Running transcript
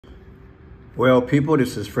Well, people,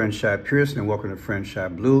 this is Friend Shot Pearson, and welcome to Friend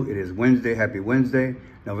Shot Blue. It is Wednesday. Happy Wednesday,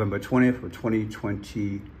 November 20th of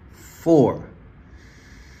 2024.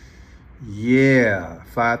 Yeah,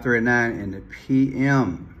 5:39 in the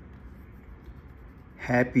p.m.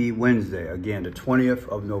 Happy Wednesday. Again, the 20th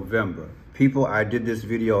of November. People, I did this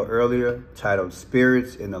video earlier titled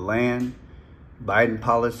Spirits in the Land, Biden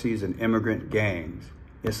Policies and Immigrant Gangs.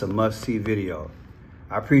 It's a must-see video.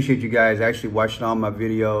 I appreciate you guys actually watching all my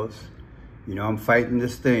videos. You know, I'm fighting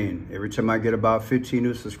this thing. Every time I get about 15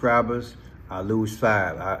 new subscribers, I lose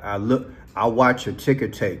 5. I watch a ticker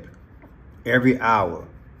tape every hour.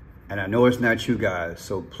 And I know it's not you guys.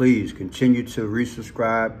 So please continue to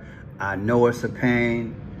resubscribe. I know it's a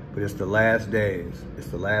pain, but it's the last days. It's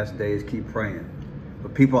the last days. Keep praying.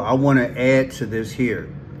 But people, I want to add to this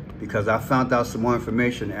here because I found out some more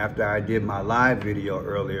information after I did my live video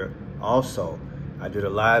earlier. Also, I did a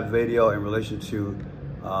live video in relation to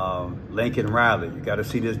Lincoln Riley. You got to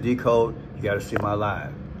see this decode. You got to see my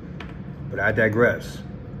live. But I digress.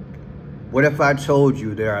 What if I told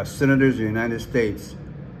you there are senators in the United States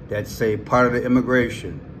that say part of the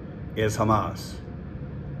immigration is Hamas?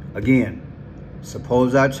 Again,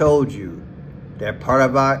 suppose I told you that part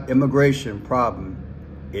of our immigration problem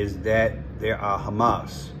is that there are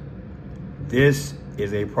Hamas. This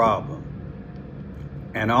is a problem.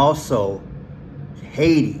 And also,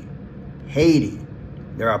 Haiti.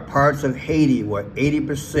 There are parts of Haiti where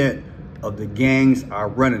 80% of the gangs are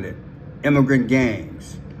running it. Immigrant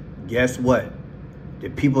gangs. Guess what? The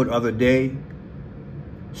people the other day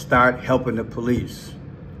start helping the police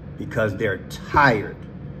because they're tired.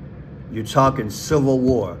 You're talking civil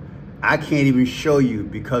war. I can't even show you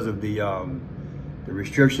because of the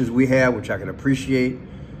restrictions we have, which I can appreciate.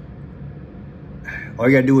 All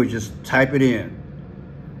you gotta do is just type it in.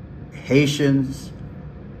 Haitians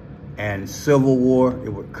and civil war, it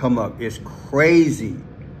would come up. It's crazy.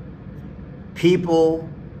 People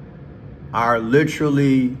are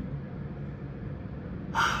literally,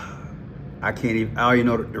 I don't even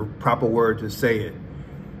know the proper word to say it.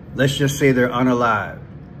 Let's just say they're unalive.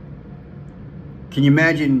 Can you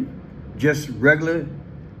imagine just regular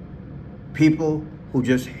people who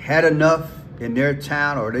just had enough in their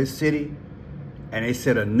town or their city and they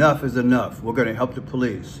said enough is enough. We're gonna help the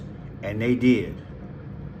police. And they did.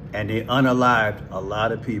 And they unalived a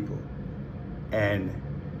lot of people. And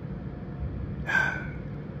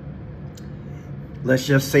let's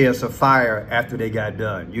just say it's a fire after they got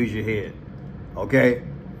done. Use your head, okay?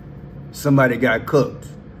 Somebody got cooked.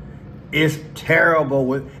 It's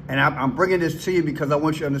terrible. And I'm bringing this to you because I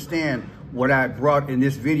want you to understand what I brought in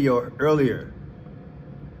this video earlier,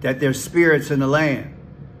 that there's spirits in the land.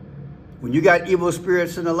 When you got evil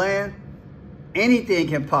spirits in the land, anything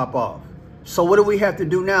can pop off. So what do we have to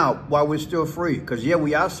do now while we're still free? Because, yeah,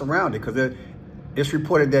 we are surrounded because it's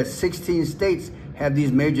reported that 16 states have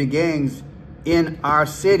these major gangs in our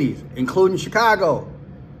cities, including Chicago.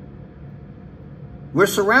 We're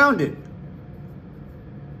surrounded.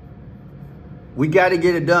 We got to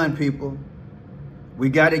get it done, people. We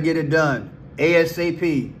got to get it done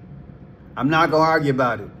ASAP. I'm not going to argue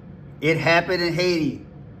about it. It happened in Haiti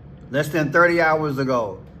less than 30 hours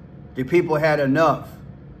ago. The people had enough.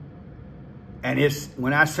 And it's,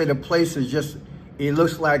 when I say the place is just, it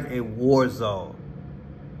looks like a war zone.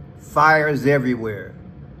 Fires everywhere.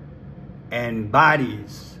 And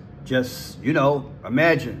bodies. Just, you know,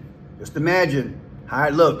 just imagine how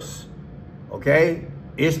it looks. Okay?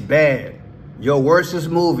 It's bad. Your worstest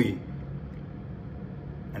movie.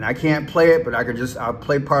 And I can't play it, but I'll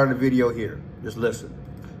play part of the video here. Just listen.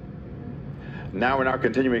 Now in our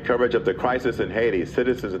continuing coverage of the crisis in Haiti,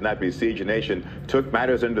 citizens in that besieged nation took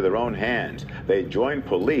matters into their own hands. They joined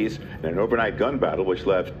police in an overnight gun battle which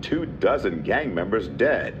left 24 gang members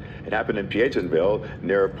dead. It happened in Pétionville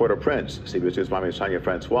near Port-au-Prince. CBS News' Miami's Tanya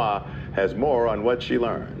Francois has more on what she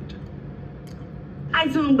learned. I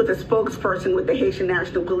zoomed with a spokesperson with the Haitian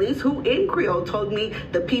National Police who in Creole told me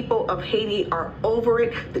the people of Haiti are over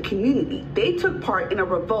it. The community, they took part in a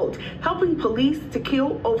revolt, helping police to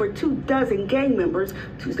kill over 24 gang members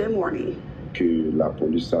Tuesday morning.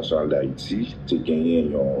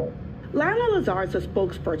 Lionel Lazar is a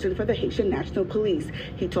spokesperson for the Haitian National Police.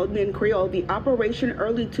 He told me in Creole the operation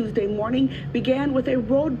early Tuesday morning began with a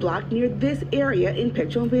roadblock near this area in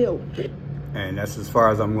Pétionville. And that's as far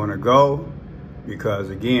as I'm going to go. Because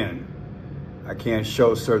again, I can't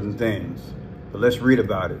show certain things, but let's read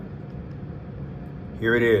about it.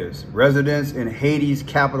 Here it is. Residents in Haiti's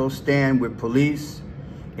capital stand with police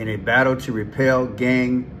in a battle to repel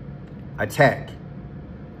gang attack.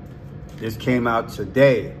 This came out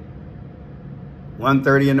today,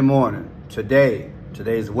 1:30 in the morning, today.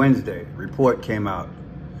 Today's Wednesday. Report came out.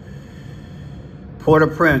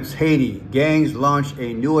 Port-au-Prince, Haiti. Gangs launched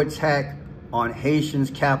a new attack on Haitian's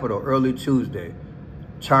capital early Tuesday,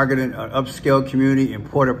 targeting an upscale community in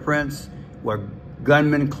Port-au-Prince where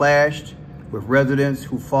gunmen clashed with residents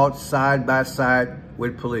who fought side by side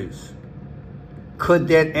with police. Could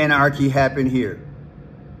that anarchy happen here?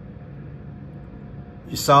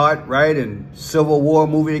 You saw it, right, in Civil War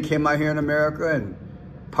movie that came out here in America, and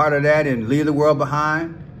part of that in Leave the World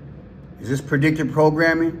Behind. Is this predictive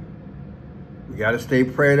programming? We got to stay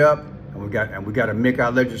prayed up, and we got to make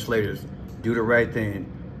our legislators do the right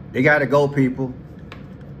thing. They got to go, people.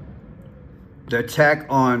 The attack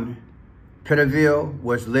on Pétionville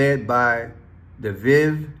was led by the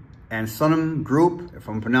Viv and Sunum group, if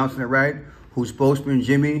I'm pronouncing it right, whose spokesman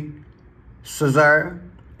Jimmy Cesar,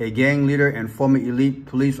 a gang leader and former elite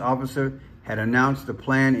police officer, had announced the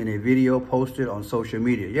plan in a video posted on social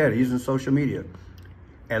media. Yeah, they're using social media.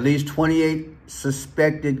 At least 28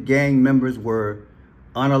 suspected gang members were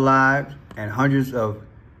unalived and hundreds of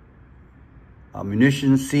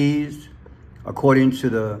munitions seized, according to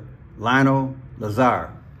the Lionel Lazare,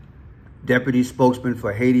 deputy spokesman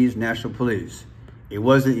for Haiti's National Police. It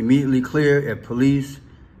wasn't immediately clear if police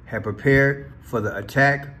had prepared for the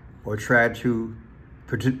attack or tried to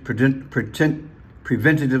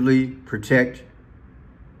preventatively protect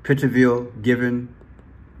Pétionville, given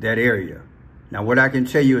that area. Now, what I can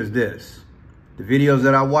tell you is this. The videos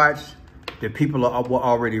that I watched, the people were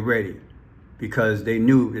already ready because they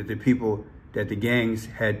knew that the gangs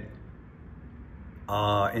had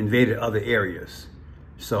invaded other areas.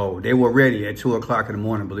 So they were ready at 2 o'clock in the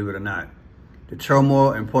morning, believe it or not. The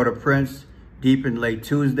turmoil in Port-au-Prince deepened late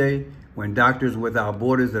Tuesday when Doctors Without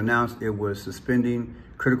Borders announced it was suspending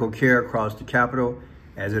critical care across the capital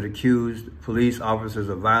as it accused police officers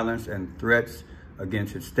of violence and threats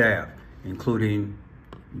against its staff, including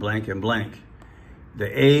blank and blank. The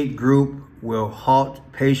aid group will halt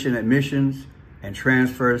patient admissions and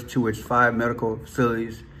transfers to its 5 medical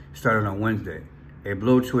facilities starting on Wednesday, a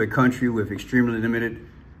blow to a country with extremely limited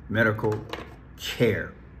medical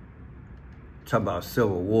care. Talk about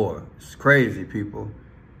civil war. It's crazy, people.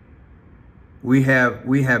 We have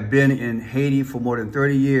been in Haiti for more than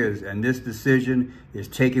 30 years, and this decision is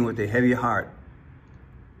taken with a heavy heart.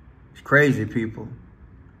 It's crazy, people.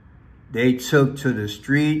 They took to the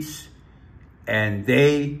streets and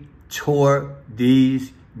they tore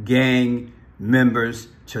these gang members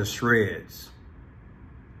to shreds.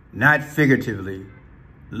 Not figuratively,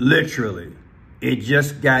 literally. It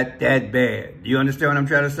just got that bad. Do you understand what I'm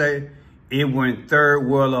trying to say? It went third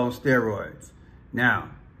world on steroids. Now,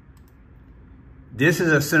 this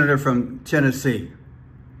is a senator from Tennessee.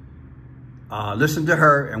 Listen to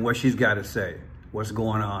her and what she's got to say, what's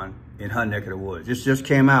going on in her neck of the woods. This just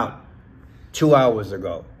came out 2 hours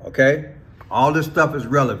ago, okay? All this stuff is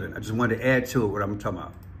relevant. I just wanted to add to it what I'm talking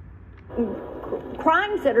about.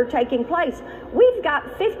 Crimes that are taking place. We've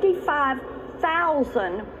got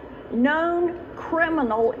 55,000 known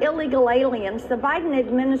criminal illegal aliens the Biden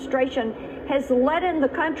administration has let in the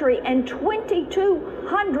country, and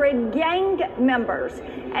 2,200 gang members.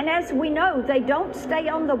 And as we know, they don't stay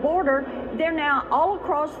on the border. They're now all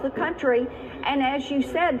across the country. And as you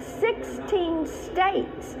said, 16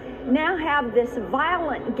 states now have this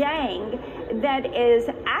violent gang that is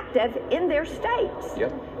active in their states.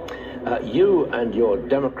 Yep. You and your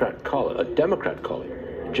Democrat colleague,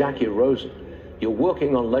 Jackie Rosen, you're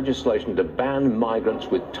working on legislation to ban migrants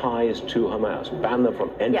with ties to Hamas, ban them from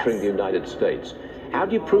entering the United States. How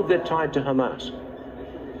do you prove they're tied to Hamas?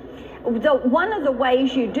 One of the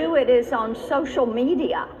ways you do it is on social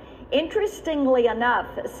media. Interestingly enough,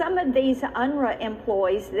 some of these UNRWA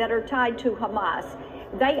employees that are tied to Hamas,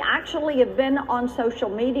 they actually have been on social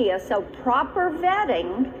media. So proper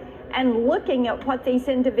vetting and looking at what these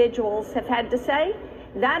individuals have had to say,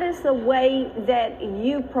 that is the way that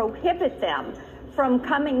you prohibit them from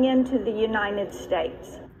coming into the United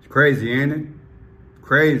States. It's crazy, ain't it?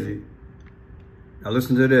 Crazy. Now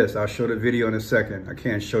listen to this. I'll show the video in a second. I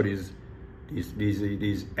can't show these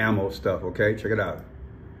ammo stuff, okay? Check it out.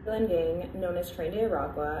 Gang known as Train de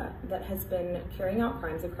Aragua that has been carrying out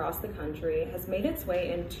crimes across the country has made its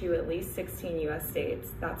way into at least 16 U.S.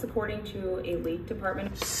 states. That's according to a leaked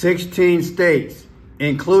department. 16 states,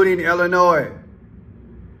 including Illinois,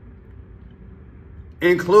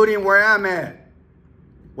 including where I'm at,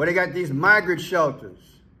 where they got these migrant shelters.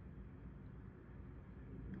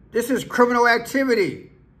 This is criminal activity.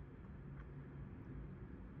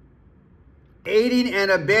 Aiding and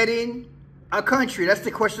abetting a country. That's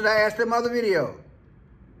the question I asked in my other video.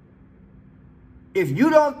 If you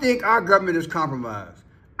don't think our government is compromised,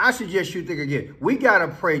 I suggest you think again. We got to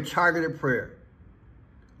pray targeted prayer.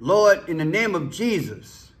 Lord, in the name of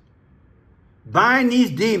Jesus, bind these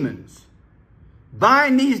demons.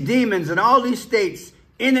 Bind these demons in all these states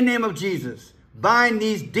in the name of Jesus. Bind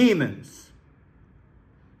these demons.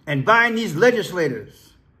 And bind these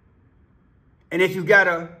legislators. And if you got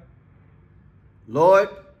to, Lord,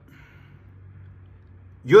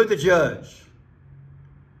 you're the judge.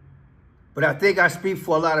 But I think I speak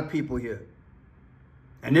for a lot of people here.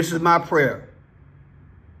 And this is my prayer.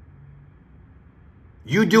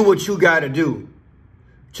 You do what you got to do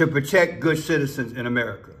to protect good citizens in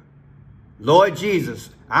America. Lord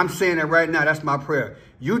Jesus, I'm saying it right now. That's my prayer.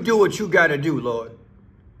 You do what you got to do, Lord.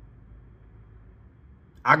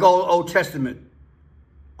 I go Old Testament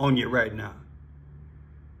on you right now.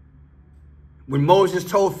 When Moses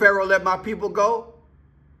told Pharaoh, let my people go,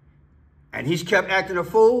 and he's kept acting a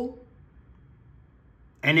fool,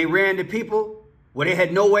 and they ran the people where they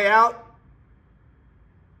had no way out,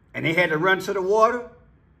 and they had to run to the water,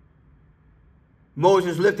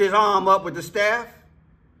 Moses lifted his arm up with the staff,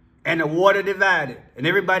 and the water divided, and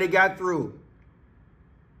everybody got through.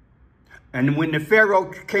 And when the Pharaoh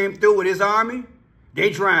came through with his army, they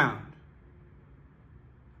drowned.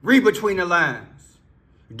 Read between the lines.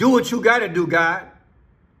 Do what you got to do, God.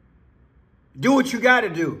 Do what you got to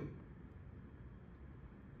do.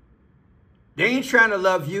 They ain't trying to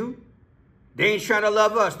love you. They ain't trying to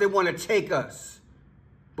love us. They want to take us.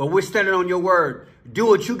 But we're standing on your word. Do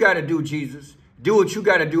what you got to do, Jesus. Do what you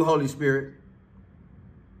got to do, Holy Spirit.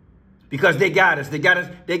 Because they got us. They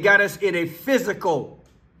got us in a physical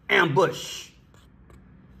ambush.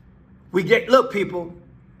 Look, people,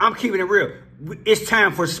 I'm keeping it real. It's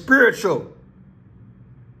time for spiritual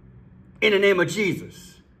in the name of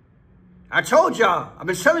Jesus. I told y'all, I've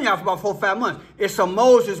been telling y'all for about 4 or 5 months. It's a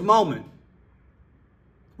Moses moment.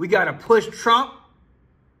 We got to push Trump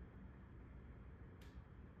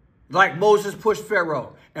like Moses pushed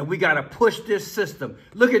Pharaoh. And we got to push this system.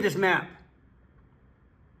 Look at this map.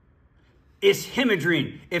 It's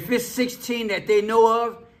hemorrhaging. If it's 16 that they know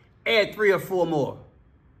of, add 3 or 4 more.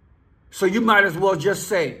 So you might as well just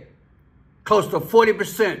say close to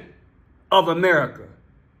 40% of America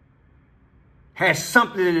has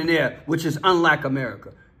something in there which is unlike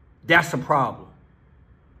America. That's a problem.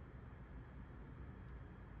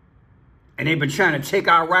 And they've been trying to take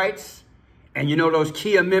our rights. And you know those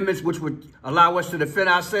key amendments which would allow us to defend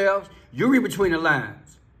ourselves? You read between the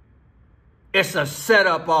lines. It's a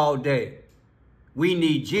setup all day. We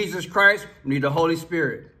need Jesus Christ. We need the Holy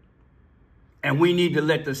Spirit. And we need to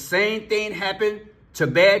let the same thing happen to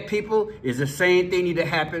bad people is the same thing need to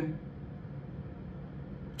happen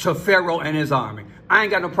to Pharaoh and his army. I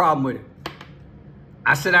ain't got no problem with it.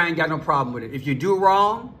 I said I ain't got no problem with it. If you do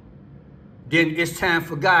wrong, then it's time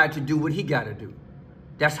for God to do what he got to do.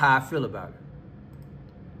 That's how I feel about it.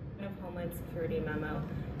 Homeland Security memo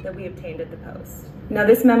that we obtained at the Post. Now,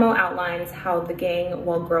 this memo outlines how the gang,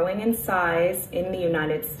 while growing in size in the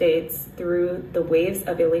United States through the waves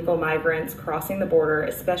of illegal migrants crossing the border,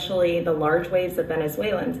 especially the large waves of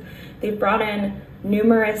Venezuelans, they've brought in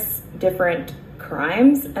numerous different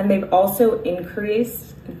crimes, and they've also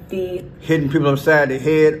increased the hitting people upside the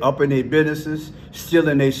head, up in their businesses,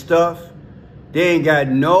 stealing their stuff. They ain't got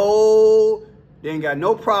no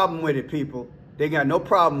problem with it, people. They got no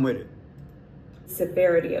problem with it.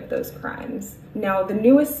 Severity of those crimes. Now, the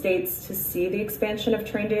newest states to see the expansion of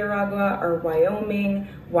Tren de Aragua are Wyoming,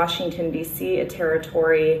 Washington, D.C., a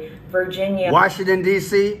territory, Virginia. Washington,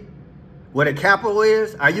 D.C., where the capital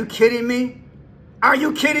is? Are you kidding me? Are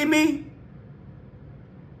you kidding me?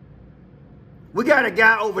 We got a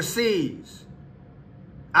guy overseas.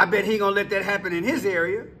 I bet he gonna let that happen in his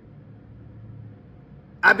area.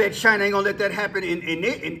 I bet China ain't gonna let that happen in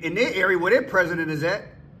their area where their president is at.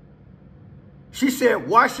 She said,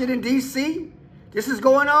 Washington, D.C., this is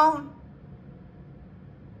going on?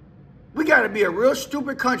 We got to be a real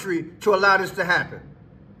stupid country to allow this to happen.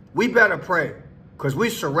 We better pray because we're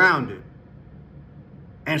surrounded.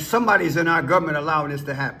 And somebody's in our government allowing this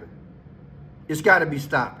to happen. It's got to be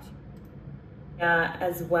stopped.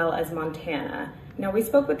 As well as Montana. Now, we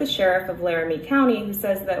spoke with the sheriff of Laramie County, who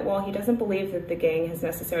says that while he doesn't believe that the gang has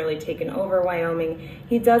necessarily taken over Wyoming,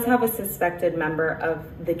 he does have a suspected member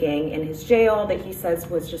of the gang in his jail that he says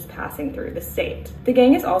was just passing through the state. The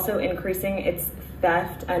gang is also increasing its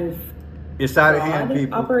theft and it's out of hand,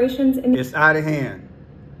 people. Operations. It's out of hand.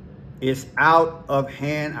 It's out of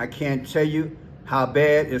hand. I can't tell you how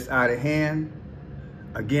bad it's out of hand.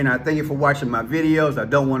 Again, I thank you for watching my videos. I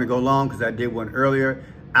don't want to go long because I did one earlier.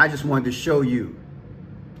 I just wanted to show you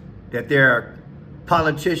that there are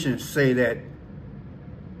politicians say that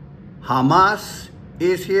Hamas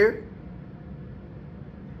is here.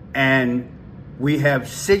 And we have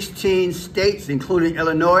 16 states, including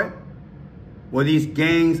Illinois, where these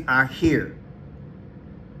gangs are here.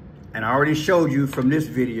 And I already showed you from this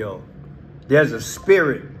video, there's a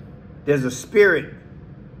spirit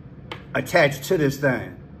attached to this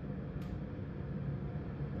thing.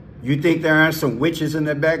 You think there aren't some witches in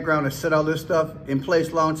the background that set all this stuff in place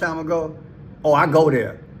a long time ago? Oh, I go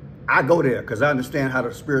there. I go there because I understand how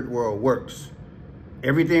the spirit world works.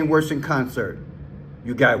 Everything works in concert.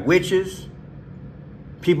 You got witches,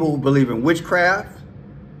 people who believe in witchcraft,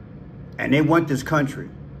 and they want this country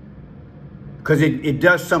because it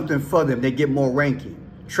does something for them. They get more ranking.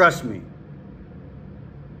 Trust me.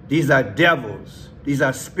 These are devils. These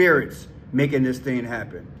are spirits making this thing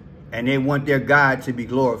happen. And they want their God to be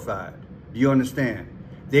glorified. Do you understand?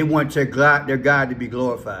 They want their God to be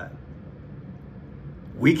glorified.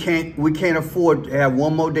 We can't afford to have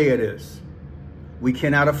one more day of this. We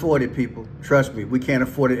cannot afford it, people. Trust me, we can't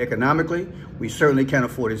afford it economically. We certainly can't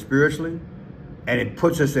afford it spiritually. And it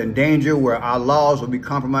puts us in danger where our laws will be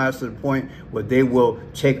compromised to the point where they will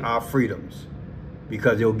take our freedoms.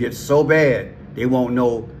 Because it'll get so bad, they won't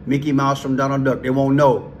know Mickey Mouse from Donald Duck. They won't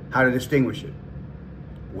know how to distinguish it.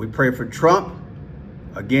 We pray for Trump.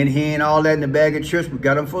 Again, he ain't all that in the bag of chips. We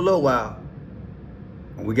got him for a little while.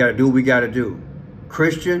 And we got to do what we got to do.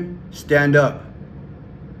 Christian, stand up.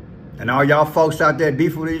 And all y'all folks out there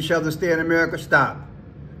beefing with each other, stay in America, stop.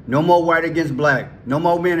 No more white against black. No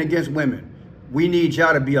more men against women. We need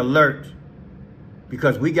y'all to be alert.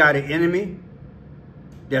 Because we got an enemy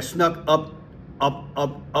that snuck up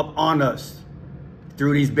on us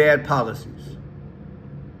through these bad policies.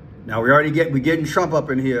 Now we getting Trump up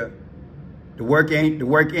in here. The work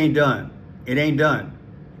ain't done. It ain't done.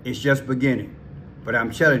 It's just beginning. But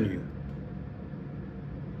I'm telling you,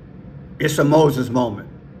 it's a Moses moment.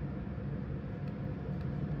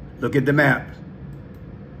 Look at the map.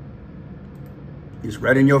 It's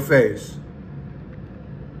right in your face.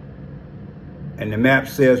 And the map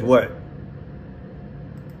says what?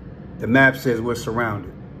 The map says we're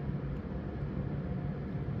surrounded.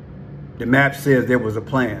 The map says there was a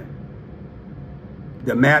plan.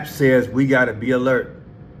 The map says we got to be alert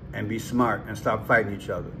and be smart and stop fighting each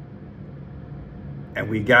other. And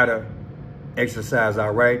we got to exercise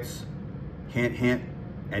our rights, hint, hint,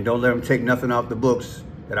 and don't let them take nothing off the books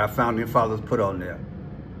that our founding fathers put on there.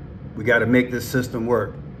 We got to make this system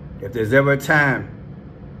work. If there's ever a time,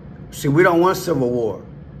 see, we don't want civil war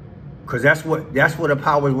because that's what the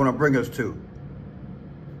powers want to bring us to.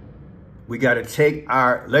 We got to take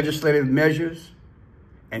our legislative measures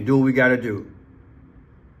and do what we got to do.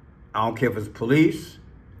 I don't care if it's police.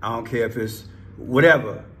 I don't care if it's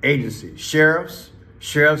whatever agency, sheriffs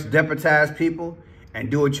deputize people and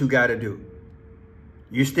do what you got to do.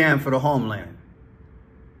 You stand for the homeland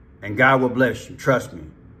and God will bless you. Trust me.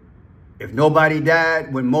 If nobody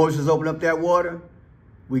died when Moses opened up that water,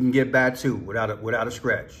 we can get by too without a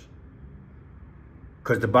scratch.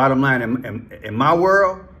 Because the bottom line in my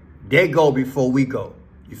world, they go before we go.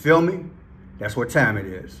 You feel me? That's what time it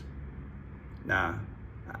is. Nah.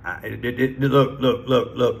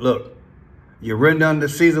 Look. You render unto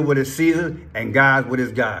Caesar what is Caesar and God what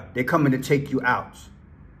is God. They're coming to take you out.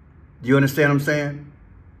 Do you understand what I'm saying?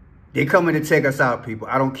 They're coming to take us out, people.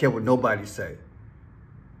 I don't care what nobody say.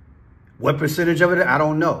 What percentage of it? I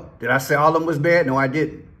don't know. Did I say all of them was bad? No, I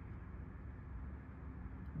didn't.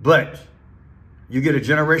 But you get a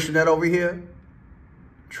generation that over here,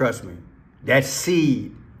 trust me, that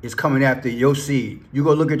seed is coming after your seed. You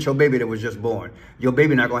go look at your baby that was just born. Your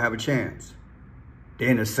baby not going to have a chance. They're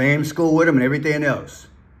in the same school with them and everything else.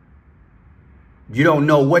 You don't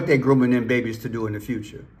know what they're grooming them babies to do in the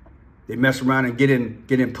future. They mess around and get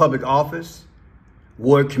in public office,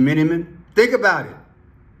 ward committeemen. Think about it.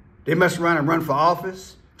 They mess around and run for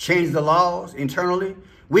office, change the laws internally.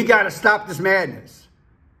 We got to stop this madness.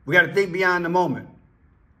 We got to think beyond the moment.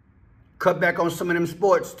 Cut back on some of them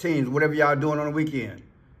sports teams, whatever y'all doing on the weekend,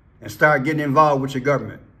 and start getting involved with your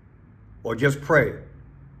government. Or just pray.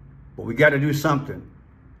 But we got to do something.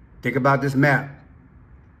 Think about this map.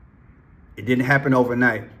 It didn't happen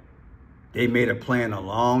overnight. They made a plan a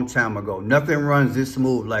long time ago. Nothing runs this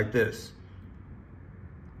smooth like this.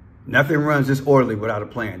 Nothing runs this orderly without a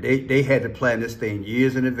plan. They had to plan this thing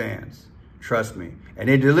years in advance. Trust me. And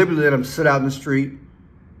they deliberately let them sit out in the street,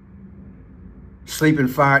 sleep in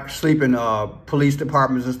police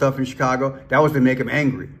departments and stuff in Chicago. That was to make them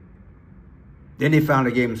angry. Then they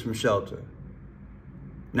finally gave them some shelter.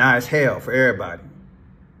 Now it's hell for everybody.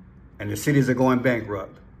 And the cities are going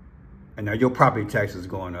bankrupt. And now your property taxes are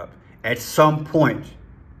going up. At some point,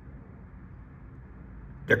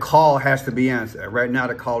 The call has to be answered. Right now,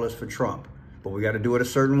 the call is for Trump, but we got to do it a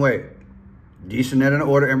certain way. Decent and in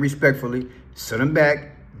order and respectfully. Send them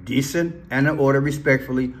back, decent and in order,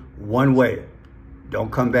 respectfully, one way.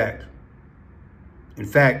 Don't come back. In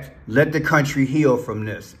fact, let the country heal from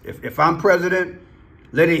this. If I'm president,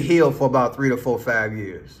 let it heal for about 3 to 4, 5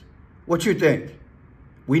 years. What you think?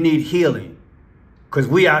 We need healing because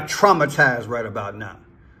we are traumatized right about now.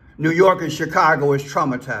 New York and Chicago is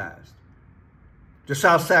traumatized. The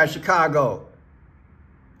South Side of Chicago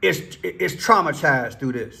is traumatized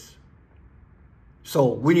through this.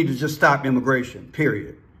 So we need to just stop immigration,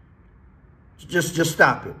 period. Just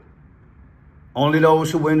stop it. Only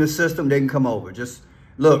those who are in the system, they can come over. Just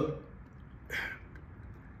look,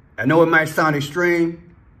 I know it might sound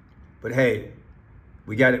extreme, but hey,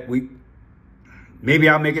 we got it. Maybe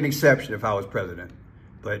I'll make an exception if I was president,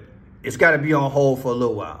 but it's got to be on hold for a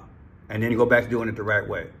little while and then go back to doing it the right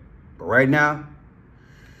way. But right now,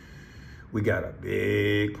 we got a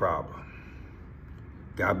big problem.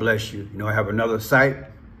 God bless you. You know, I have another site.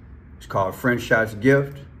 It's called Friend Shot's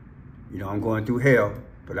Gift. You know, I'm going through hell,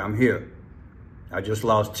 but I'm here. I just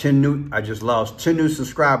lost 10 new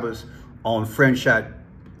subscribers on Friend Shot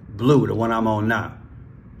Blue, the one I'm on now.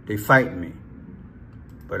 They fighting me.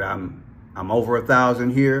 But I'm over 1,000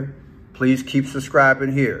 here. Please keep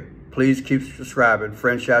subscribing here. Please keep subscribing.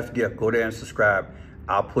 Friend Shot's Gift. Go there and subscribe.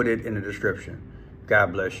 I'll put it in the description.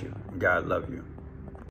 God bless you. God love you.